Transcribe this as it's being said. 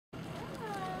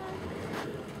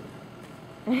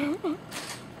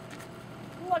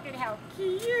Look at how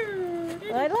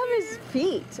cute. I love his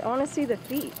feet. I want to see the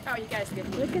feet. Oh, you guys get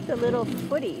Look at the little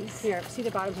footies. Here, see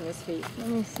the bottoms of his feet. Let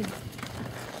me see.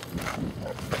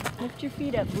 Lift your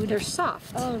feet up, Buddha. They're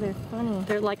soft. Oh, they're funny.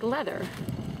 They're like leather.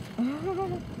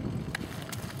 Oops,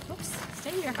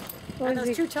 stay here. And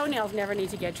those two toenails never need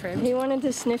to get trimmed. He wanted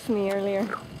to sniff me earlier.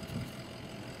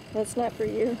 That's not for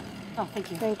you. Oh, thank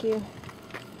you. Thank you.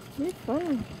 You're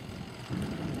funny.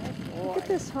 Oh, look at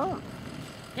this hump.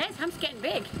 Yeah, his hump's getting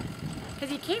big. Because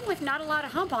he came with not a lot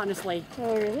of hump, honestly.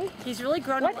 Oh, really? He's really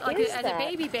grown What up like is as that? a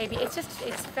baby. It's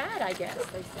fat, I guess,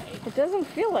 they say. It doesn't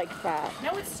feel like fat.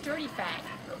 No, it's sturdy fat.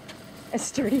 A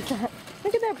sturdy fat.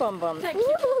 Look at that bum bum. That cute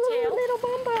little tail. Little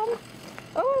bum bum.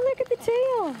 Oh, look at the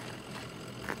tail.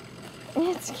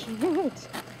 It's cute.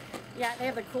 Yeah, they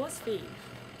have the coolest feet.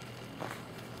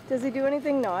 Does he do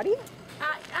anything naughty?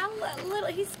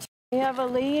 He's... They have a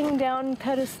laying down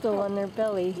pedestal on their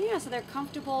belly. Yeah, so they're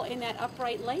comfortable in that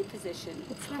upright lay position.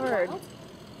 It's hard. Wild?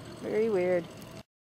 Very weird.